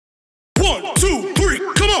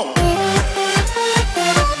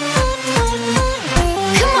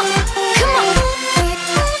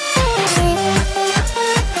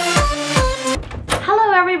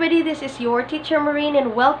your teacher Maureen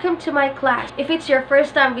and welcome to my class. If it's your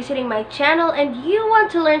first time visiting my channel and you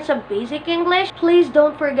want to learn some basic English, please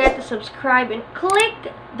don't forget to subscribe and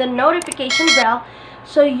click the notification bell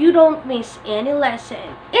so you don't miss any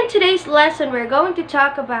lesson. In today's lesson, we're going to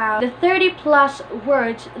talk about the 30+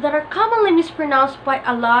 words that are commonly mispronounced by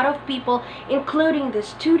a lot of people, including the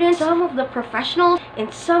students, some of the professionals,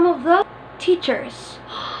 and some of the teachers.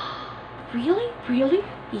 Really? Really?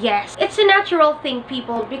 Yes. It's a natural thing,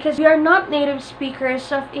 people, because we are not native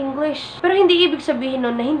speakers of English. Pero hindi ibig sabihin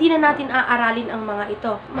nun na hindi na natin aaralin ang mga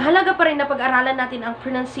ito. Mahalaga pa rin na pag-aralan natin ang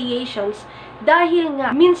pronunciations dahil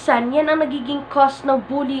nga, minsan, yan ang nagiging cause ng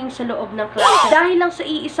bullying sa loob ng klase. Dahil lang sa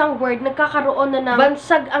iisang word, nagkakaroon na ng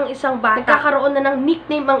bansag ang isang bata. Nagkakaroon na ng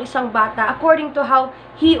nickname ang isang bata according to how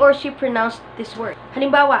he or she pronounced this word.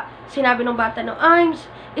 Halimbawa, sinabi ng bata, no,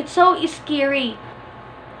 it's so scary.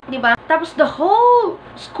 Diba? Tapos the whole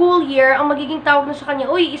school year, ang magiging tawag na sa kanya,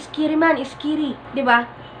 uy, scary man, scary. Diba?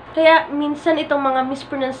 Kaya minsan itong mga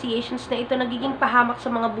mispronunciations na ito nagiging pahamak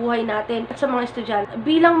sa mga buhay natin at sa mga estudyante.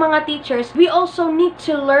 Bilang mga teachers, we also need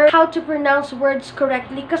to learn how to pronounce words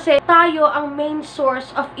correctly kasi tayo ang main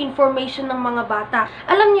source of information ng mga bata.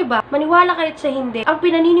 Alam niyo ba, maniwala kayo sa hindi, ang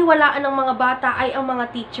pinaniniwalaan ng mga bata ay ang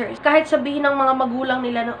mga teachers. Kahit sabihin ng mga magulang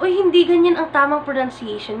nila na, uy, hindi ganyan ang tamang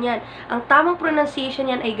pronunciation yan. Ang tamang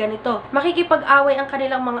pronunciation yan ay ganito. Makikipag-away ang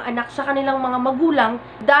kanilang mga anak sa kanilang mga magulang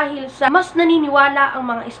dahil sa mas naniniwala ang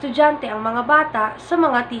mga estudyante, ang mga bata, sa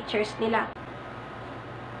mga teachers nila.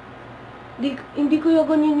 Hindi ko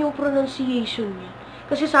ganyan yung pronunciation niya.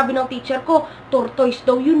 Kasi sabi ng teacher ko, tortoise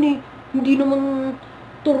daw yun eh. Hindi naman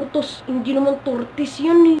tortoise, hindi naman tortoise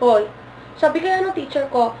yun eh. Hoy, sabi kaya ng teacher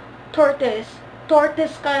ko, tortoise.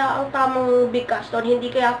 Tortoise kaya ang tamang bigkas doon, hindi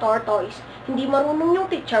kaya tortoise. Hindi marunong yung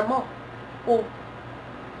teacher mo. Oh.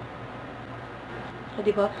 So,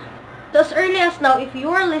 diba? So, as early as now, if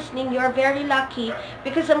you are listening, you are very lucky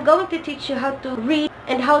because I'm going to teach you how to read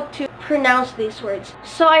and how to pronounce these words.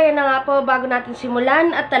 So, ayan na nga po, bago natin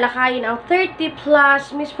simulan at talakayin ang 30+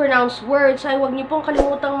 mispronounced words, ay huwag niyo pong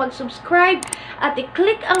kalimutang mag-subscribe at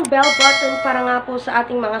i-click ang bell button para nga po sa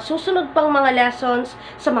ating mga susunod pang mga lessons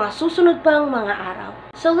sa mga susunod pang mga araw.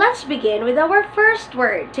 So, let's begin with our first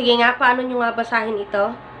word. Sige nga, paano nyo nga basahin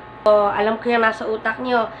ito? Alam ko yung nasa utak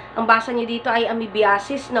nyo. Ang basa nyo dito ay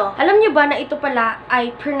amoebiasis, no? Alam nyo ba na ito pala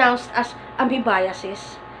ay pronounced as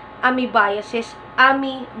amoebiasis? Amoebiasis.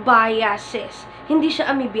 Amoebiasis. Hindi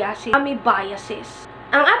siya amoebiasis. Amoebiasis.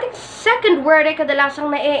 Ang ating second word ay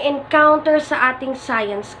kadalasang na-encounter sa ating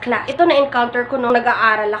science class. Ito na-encounter ko nung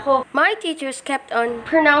nag-aaral ako. My teachers kept on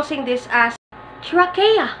pronouncing this as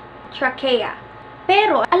trachea. Trachea.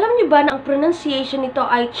 Pero, alam nyo ba na ang pronunciation nito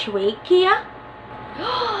ay trachea?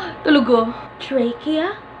 Tulugo.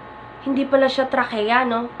 Trachea? Hindi pala siya trachea,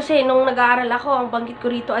 no? Kasi nung nag-aaral ako, ang banggit ko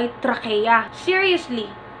rito ay trachea. Seriously,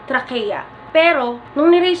 trachea. Pero, nung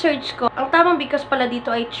ni-research ko, ang tamang bigkas pala dito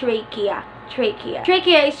ay trachea. Trachea.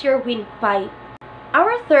 Trachea is your windpipe.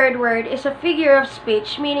 Our third word is a figure of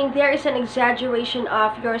speech, meaning there is an exaggeration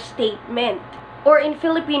of your statement. Or in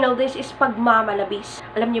Filipino, this is pagmamalabis.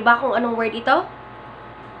 Alam niyo ba kung anong word ito?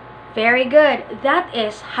 Very good. That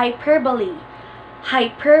is hyperbole.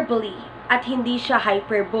 Hyperbole, at hindi siya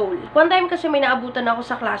hyperbole. One time kasi may naabutan ako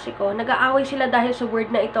sa klase ko, nag-aaway sila dahil sa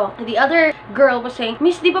word na ito. The other girl was saying,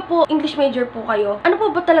 Miss, di ba po English major po kayo? Ano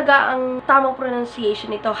po ba talaga ang tamang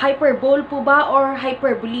pronunciation nito? Hyperbole po ba or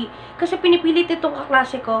hyperbole? Kasi pinipilit itong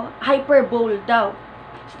kaklase ko, hyperbole daw.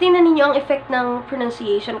 So, tingnan ninyo ang effect ng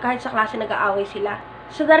pronunciation kahit sa klase nag-aaway sila.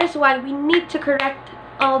 So, that is why we need to correct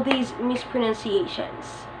all these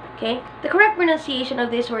mispronunciations. Okay? The correct pronunciation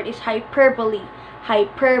of this word is hyperbole.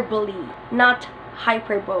 Hyperbole, not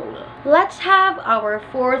hyperbole. Let's have our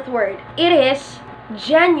fourth word. It is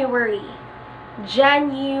January.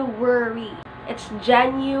 January. It's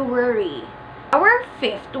January. Our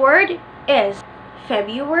fifth word is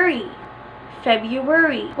February.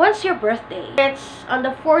 February. When's your birthday? It's on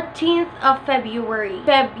the 14th of February.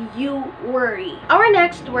 February. Our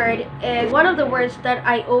next word is one of the words that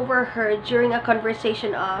I overheard during a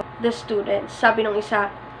conversation of the students. Sabi nung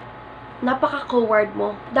isa, napaka-coward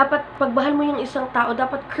mo. Dapat pagmahal mo yung isang tao,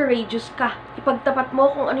 dapat courageous ka. Ipagtapat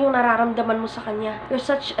mo kung ano yung nararamdaman mo sa kanya. You're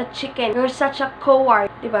such a chicken. You're such a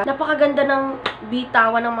coward. Diba? Napakaganda ng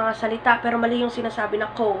bitawan ng mga salita, pero mali yung sinasabi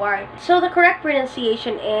na coward. So, the correct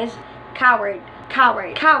pronunciation is coward.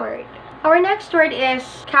 Coward. Coward. Our next word is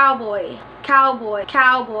cowboy. Cowboy.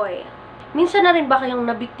 Cowboy. Minsan na rin ba kayong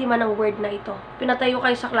nabiktima ng word na ito? Pinatayo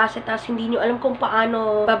kayo sa klase tapos hindi nyo alam kung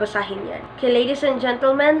paano babasahin yan. Okay, ladies and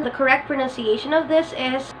gentlemen, the correct pronunciation of this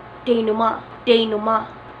is denouement. Denouement.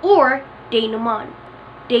 Or denouement.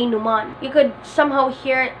 denouement. You could somehow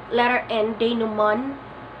hear letter N, denouement.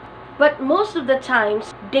 But most of the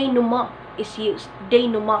times, denouement is used.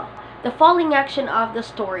 Denouement. The falling action of the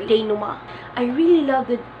story. Denouement. I really love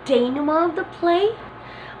the denouement of the play.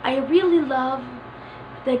 I really love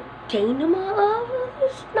the denouement of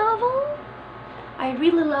this novel. I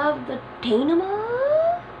really love the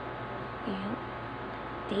denouement. Yeah.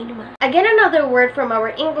 Denouement. Again, another word from our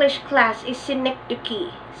English class is synecdoche.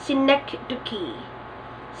 Synecdoche.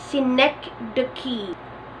 Synecdoche.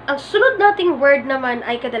 Ang sunod nating word naman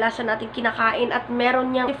ay kadalasan nating kinakain at meron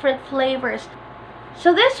niyang different flavors. So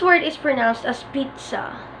this word is pronounced as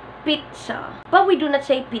pizza. Pizza. But we do not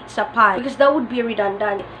say pizza pie because that would be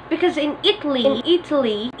redundant. Because in Italy,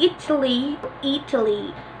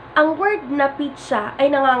 ang word na pizza ay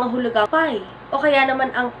nangangahulugang pie. O kaya naman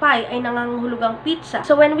ang pie ay nangangahulugang pizza.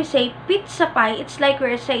 So when we say pizza pie, it's like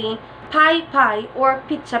we're saying pie or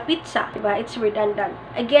pizza. Diba? It's redundant.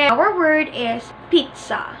 Again, our word is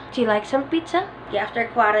pizza. Do you like some pizza? Yeah, after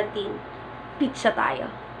quarantine, pizza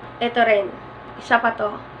tayo. Ito rin. Isa pa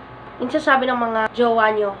to. Minsan sabi ng mga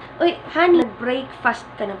jowa nyo, "Uy, honey, nag-breakfast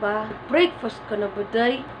ka na ba? Breakfast ka na ba,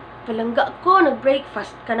 day? Palangga ko,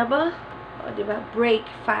 nag-breakfast ka na ba?" O, diba?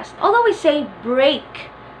 Breakfast. Although we say break,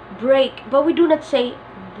 but we do not say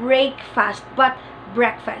breakfast, but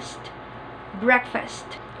breakfast.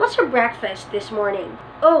 Breakfast. What's your breakfast this morning?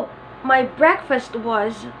 Oh, my breakfast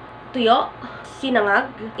was tuyo, sinangag,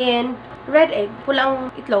 and red egg. Pulang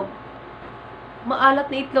itlog. Maalat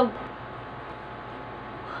na itlog.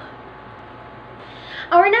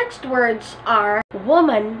 Our next words are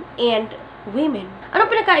woman and women.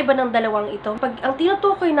 Anong pinakaiba ng dalawang ito? Pag ang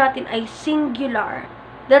tinutukoy natin ay singular,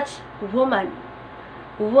 that's woman.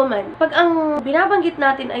 Woman. Pag ang binabanggit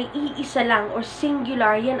natin ay iisa lang or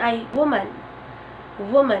singular, yan ay woman.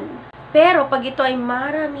 Woman. Pero pag ito ay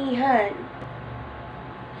maramihan,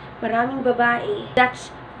 maraming babae,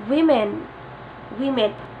 that's women.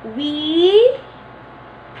 Women. We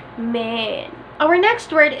men. Our next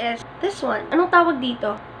word is this one. Anong tawag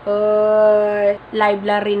dito?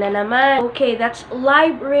 Library na naman. Okay, that's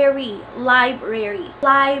library. Library.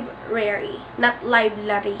 Library. Not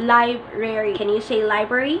library. Library. Can you say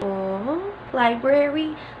library?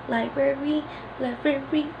 Library. Library.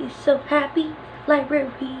 Library is so happy. Library.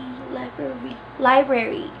 Library.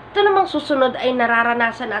 Library. Ito namang susunod ay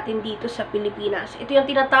nararanasan natin dito sa Pilipinas. Ito yung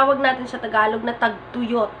tinatawag natin sa Tagalog na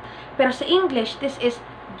tagtuyot. Pero sa English, this is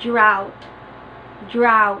drought.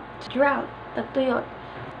 Drought. Drought. Tagtuyot.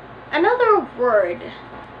 Another word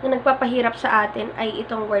na nagpapahirap sa atin ay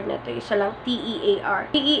itong word na ito. Isa lang, T-E-A-R.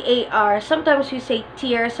 T-E-A-R. Sometimes we say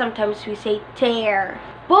tear, sometimes we say tear.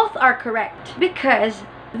 Both are correct because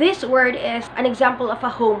this word is an example of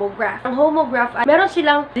a homograph. Ang homograph ay meron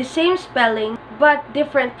silang the same spelling but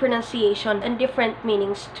different pronunciation and different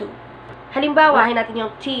meanings too. Halimbawa, natin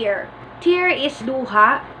yung tear. Tear is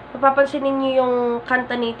luha. Mapapansin ninyo yung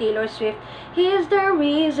kanta ni Taylor Swift. Here's the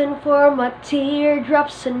reason for my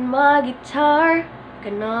teardrops on my guitar.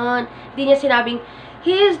 Ganon. Hindi niya sinabing,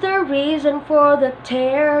 here's the reason for the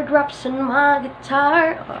teardrops on my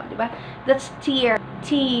guitar. Oh, diba? That's tear.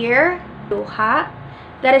 Tear. Luha.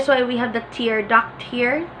 That is why we have the tear duct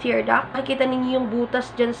here. Tear duct. Makikita ninyo yung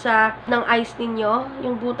butas dyan ng eyes ninyo.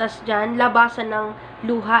 Yung butas dyan. Labasan ng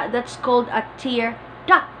luha. That's called a tear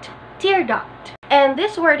duct. Tear duct. And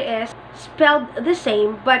this word is spelled the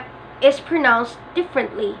same but is pronounced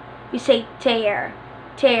differently. We say tear.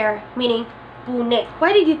 Tear, meaning punit.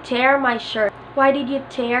 Why did you tear my shirt? Why did you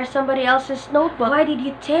tear somebody else's notebook? Why did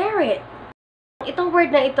you tear it? Itong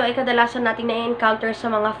word na ito ay kadalasan natin na-encounter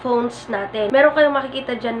sa mga phones natin. Meron kayong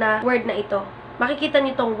makikita dyan na word na ito. Makikita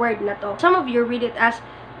niyo itong word na to. Some of you read it as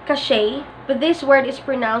cachet, but this word is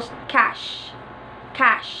pronounced cash.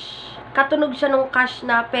 Cash. Katunog siya ng cash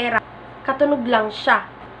na pera. Katunog lang siya.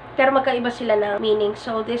 Pero magkaiba sila ng meaning.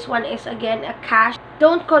 So, this one is again a cash.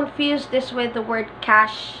 Don't confuse this with the word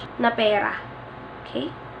cash na pera.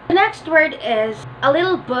 Okay? The next word is a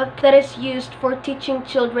little book that is used for teaching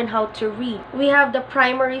children how to read. We have the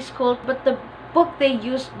primary school, but the book they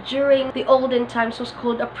used during the olden times was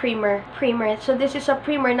called a primer. Primer. So, this is a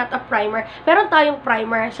primer, not a primer. Meron tayong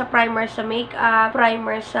primer sa makeup,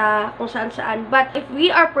 primer sa kung saan-saan. But if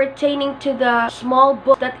we are pertaining to the small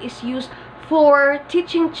book that is used for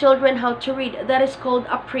teaching children how to read, that is called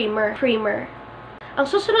a primer. Primer. Ang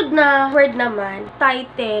susunod na word naman,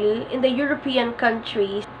 title in the European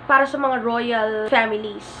countries para sa mga royal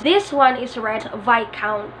families. This one is read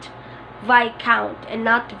viscount. Viscount and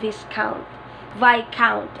not viscount.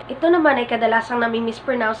 Viscount. Ito naman ay kadalasang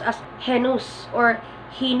nami-mispronounce as heinous or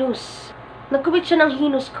heinous. Nag-commit siya ng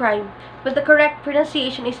heinous crime. But the correct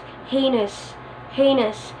pronunciation is heinous.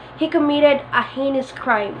 heinous. He committed a heinous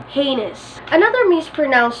crime. Heinous. Another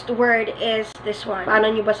mispronounced word is this one.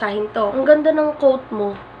 Paano nyo basahin to? Ang ganda ng quote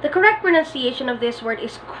mo. The correct pronunciation of this word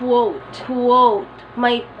is quote. Quote.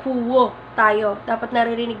 May kuwo tayo. Dapat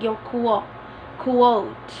naririnig yung kuwo.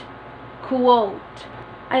 Quote. Quote.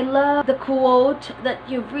 I love the quote that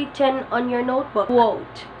you've written on your notebook.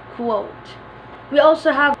 Quote. Quote. We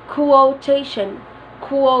also have quotation.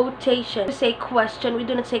 Quotation. We say question. We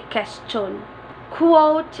do not say question.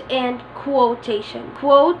 Quote and quotation.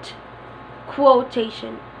 Quote,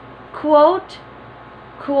 quotation. Quote,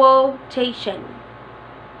 quotation.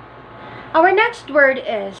 Our next word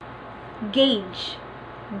is gauge.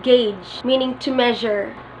 Gauge, meaning to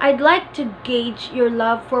measure. I'd like to gauge your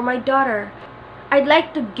love for my daughter. I'd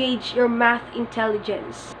like to gauge your math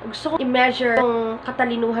intelligence. Gusto kong i-measure yung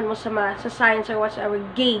katalinuhan mo sa science or whatsoever.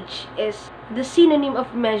 Gauge is the synonym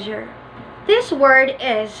of measure. This word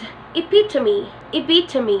is epitome.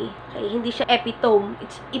 Epitome. Okay, hindi siya epitome.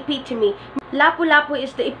 It's epitome. Lapu-lapu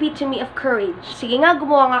is the epitome of courage. Sige nga,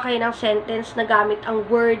 gumawa nga kayo ng sentence na gamit ang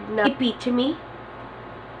word na epitome.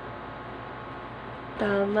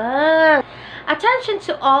 Tama. Attention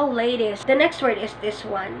to all ladies. The next word is this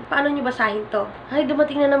one. Paano nyo basahin to? Ay,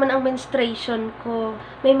 dumating na naman ang menstruation ko.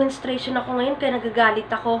 May menstruation ako ngayon kaya nagagalit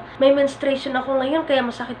ako. May menstruation ako ngayon kaya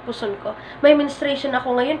masakit puson ko. May menstruation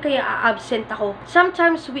ako ngayon kaya a-absent ako.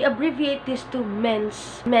 Sometimes we abbreviate this to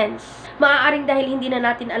mens. Mens. Maaaring dahil hindi na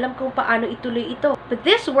natin alam kung paano ituloy ito. But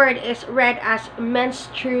this word is read as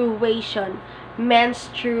menstruation.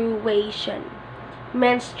 Menstruation.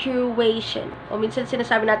 Menstruation. O minsan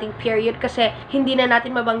sinasabi nating period kasi hindi na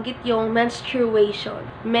natin mabanggit yung menstruation.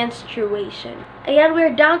 Menstruation. Ayan,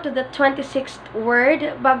 we're down to the 26th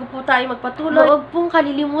word. Bago po tayo magpatuloy, huwag pong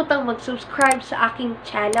kalilimutang mag-subscribe sa aking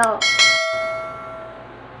channel.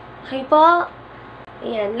 Okay po?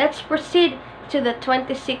 Ayan, let's proceed to the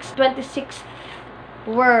 26th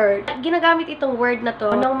word. Ginagamit itong word na to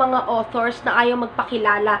ng mga authors na ayaw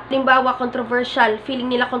magpakilala. Halimbawa, controversial. Feeling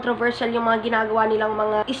nila controversial yung mga ginagawa nilang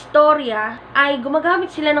mga istorya, ay gumagamit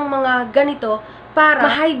sila ng mga ganito para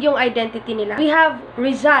ma-hide yung identity nila. We have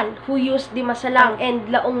Rizal, who used Di Masalang and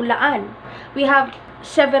Laong Laan. We have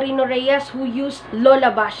Severino Reyes, who used Lola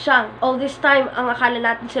Basyang. All this time, ang akala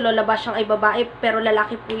natin si Lola Basyang ay babae, pero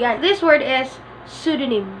lalaki po yan. This word is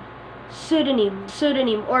pseudonym. Pseudonym.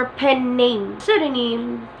 Pseudonym or pen name.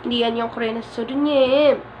 Pseudonym. Hindi yan yung Korean na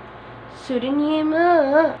pseudonym. Pseudonym.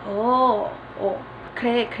 Oh.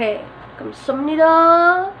 Kre. Kamsamnida.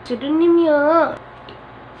 Pseudonym yan.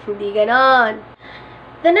 Hindi ganon.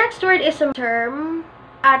 The next word is a term.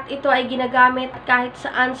 At ito ay ginagamit kahit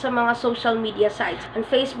saan sa mga social media sites. On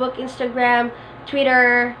Facebook, Instagram,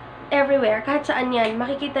 Twitter, everywhere. Kahit saan yan,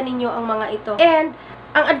 makikita ninyo ang mga ito. And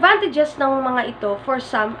ang advantages ng mga ito, for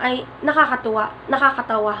some, ay nakakatawa,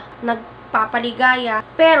 nagpapaligaya.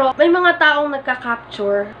 Pero, may mga taong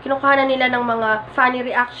nagka-capture. Kinukuha na nila ng mga funny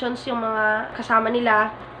reactions, yung mga kasama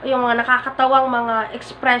nila, yung mga nakakatawang mga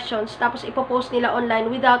expressions, tapos ipopost nila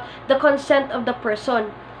online without the consent of the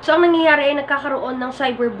person. So, ang nangyayari ay nagkakaroon ng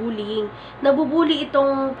cyberbullying. Nabubuli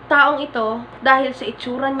itong taong ito dahil sa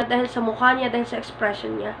itsura niya, dahil sa mukha niya, dahil sa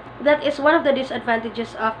expression niya. That is one of the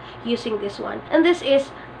disadvantages of using this one. And this is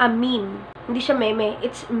a meme. Hindi siya meme.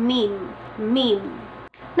 It's meme. Meme.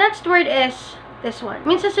 Next word is this one.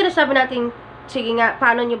 Minsan sinasabi natin, sige nga,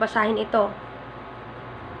 paano nyo basahin ito?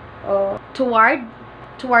 Toward.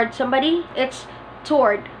 Toward somebody. It's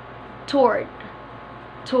toward. Toward.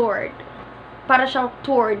 Toward. Para siyang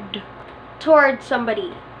toward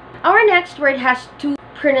somebody. Our next word has two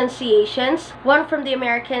pronunciations, one from the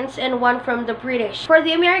Americans and one from the British. For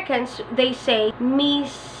the Americans, they say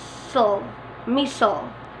missile.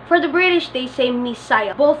 Missile. For the British, they say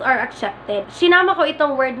missile. Both are accepted. Sinama ko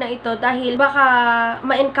itong word na ito dahil baka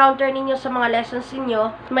ma-encounter ninyo sa mga lessons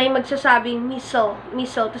ninyo, may magsasabing missile.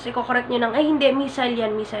 Missile. Tapos i-correct nyo ng, ay hindi, missile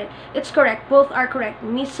yan, missile. It's correct. Both are correct.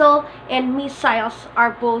 Missile and missiles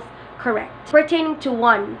are both correct. Pertaining to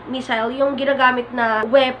one, missile, yung ginagamit na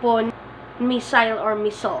weapon, missile or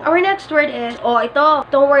missile. Our next word is,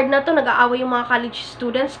 itong word na to, nag-aaway yung mga college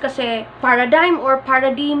students kasi paradigm or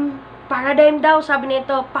paradigm daw, sabi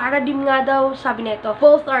nito. Paradigm nga daw, sabi nito.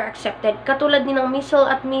 Both are accepted. Katulad din ng missile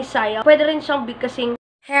at missile, pwede rin siyang bigkasing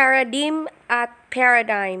paradigm at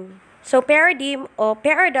paradigm. So, paradigm o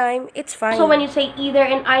paradigm, it's fine. So, when you say either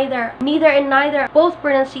and either, neither and neither, both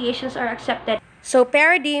pronunciations are accepted. So,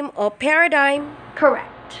 paradigm o paradigm,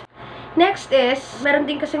 correct. Next is, meron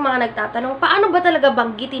din kasi mga nagtatanong, paano ba talaga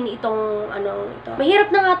banggitin itong, ito? Mahirap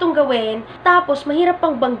na nga itong gawin, tapos mahirap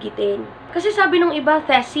pang banggitin. Kasi sabi nung iba,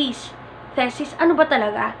 thesis. Thesis, ano ba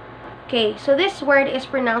talaga? Okay, so this word is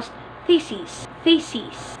pronounced thesis,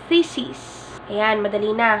 thesis, thesis. Ayan,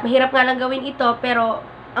 madali na. Mahirap nga lang gawin ito, pero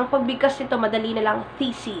ang pagbigkas nito, madali na lang,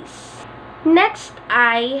 thesis. Next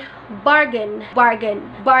ay bargain, bargain,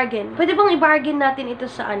 bargain. Pwede bang i-bargain natin ito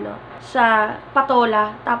sa ano? Sa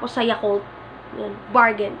patola, tapos sa Yakult. Yun,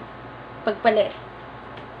 bargain. Pagpalit.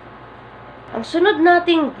 Ang sunod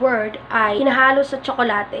nating word ay hinahalo sa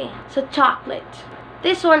tsokolate, sa chocolate.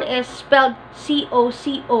 This one is spelled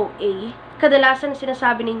C-O-C-O-A. Kadalasan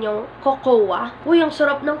sinasabi ninyong cocoa. Uy, ang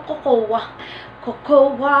sarap ng cocoa.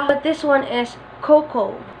 Cocoa. But this one is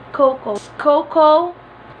cocoa. Cocoa. Cocoa.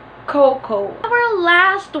 Cocoa. Our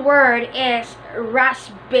last word is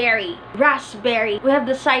raspberry. Raspberry. We have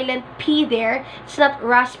the silent P there. It's not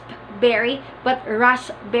raspberry, but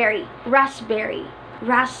raspberry. Raspberry.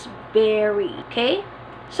 Raspberry. Okay?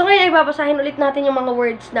 So ngayon ay babasahin ulit natin yung mga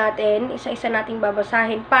words natin. Isa-isa nating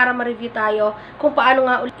babasahin para ma-review tayo kung paano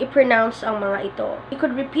nga ulit i-pronounce ang mga ito. You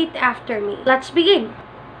could repeat after me. Let's begin.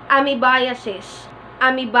 Amoebiasis.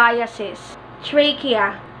 Amoebiasis.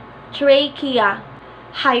 Trachea. Trachea.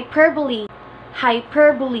 Hyperbole.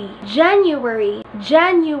 Hyperbole. January.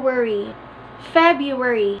 January.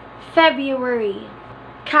 February. February.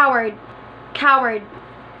 Coward. Coward.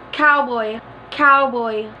 Cowboy.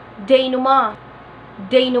 Cowboy. Denouement.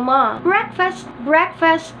 Denouement. Breakfast.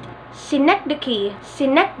 Breakfast. Synecdoche.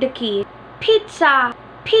 Synecdoche. Pizza.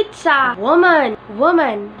 Pizza. Woman.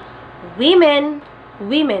 Woman. Women.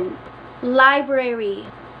 Women. Library.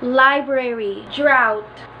 Library. Drought.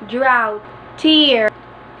 Drought. Tear.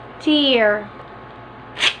 Tear.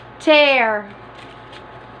 Tear.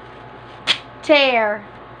 Tear.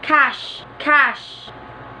 Cash. Cash.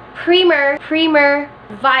 Primer. Primer.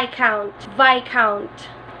 Viscount. Viscount.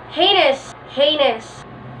 Heinous. Heinous.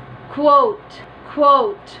 Quote.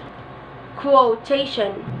 Quote.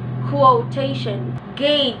 Quotation. Quotation.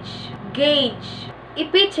 Gauge. Gauge.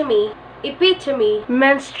 Epitome. Epitome.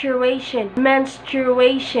 Menstruation.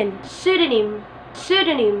 Menstruation. Pseudonym.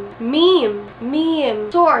 Pseudonym. Meme.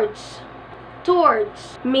 Meme. Towards.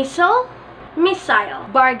 Towards. Missile. Missile.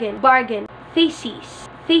 Bargain. Bargain. Thesis.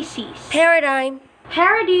 Thesis. Paradigm.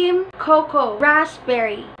 Paradigm. Cocoa.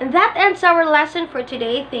 Raspberry. And that ends our lesson for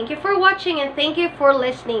today. Thank you for watching and thank you for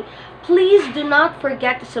listening. Please do not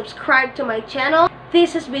forget to subscribe to my channel.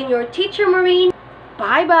 This has been your teacher, Maureen.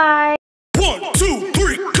 Bye-bye. 1, 2, 3.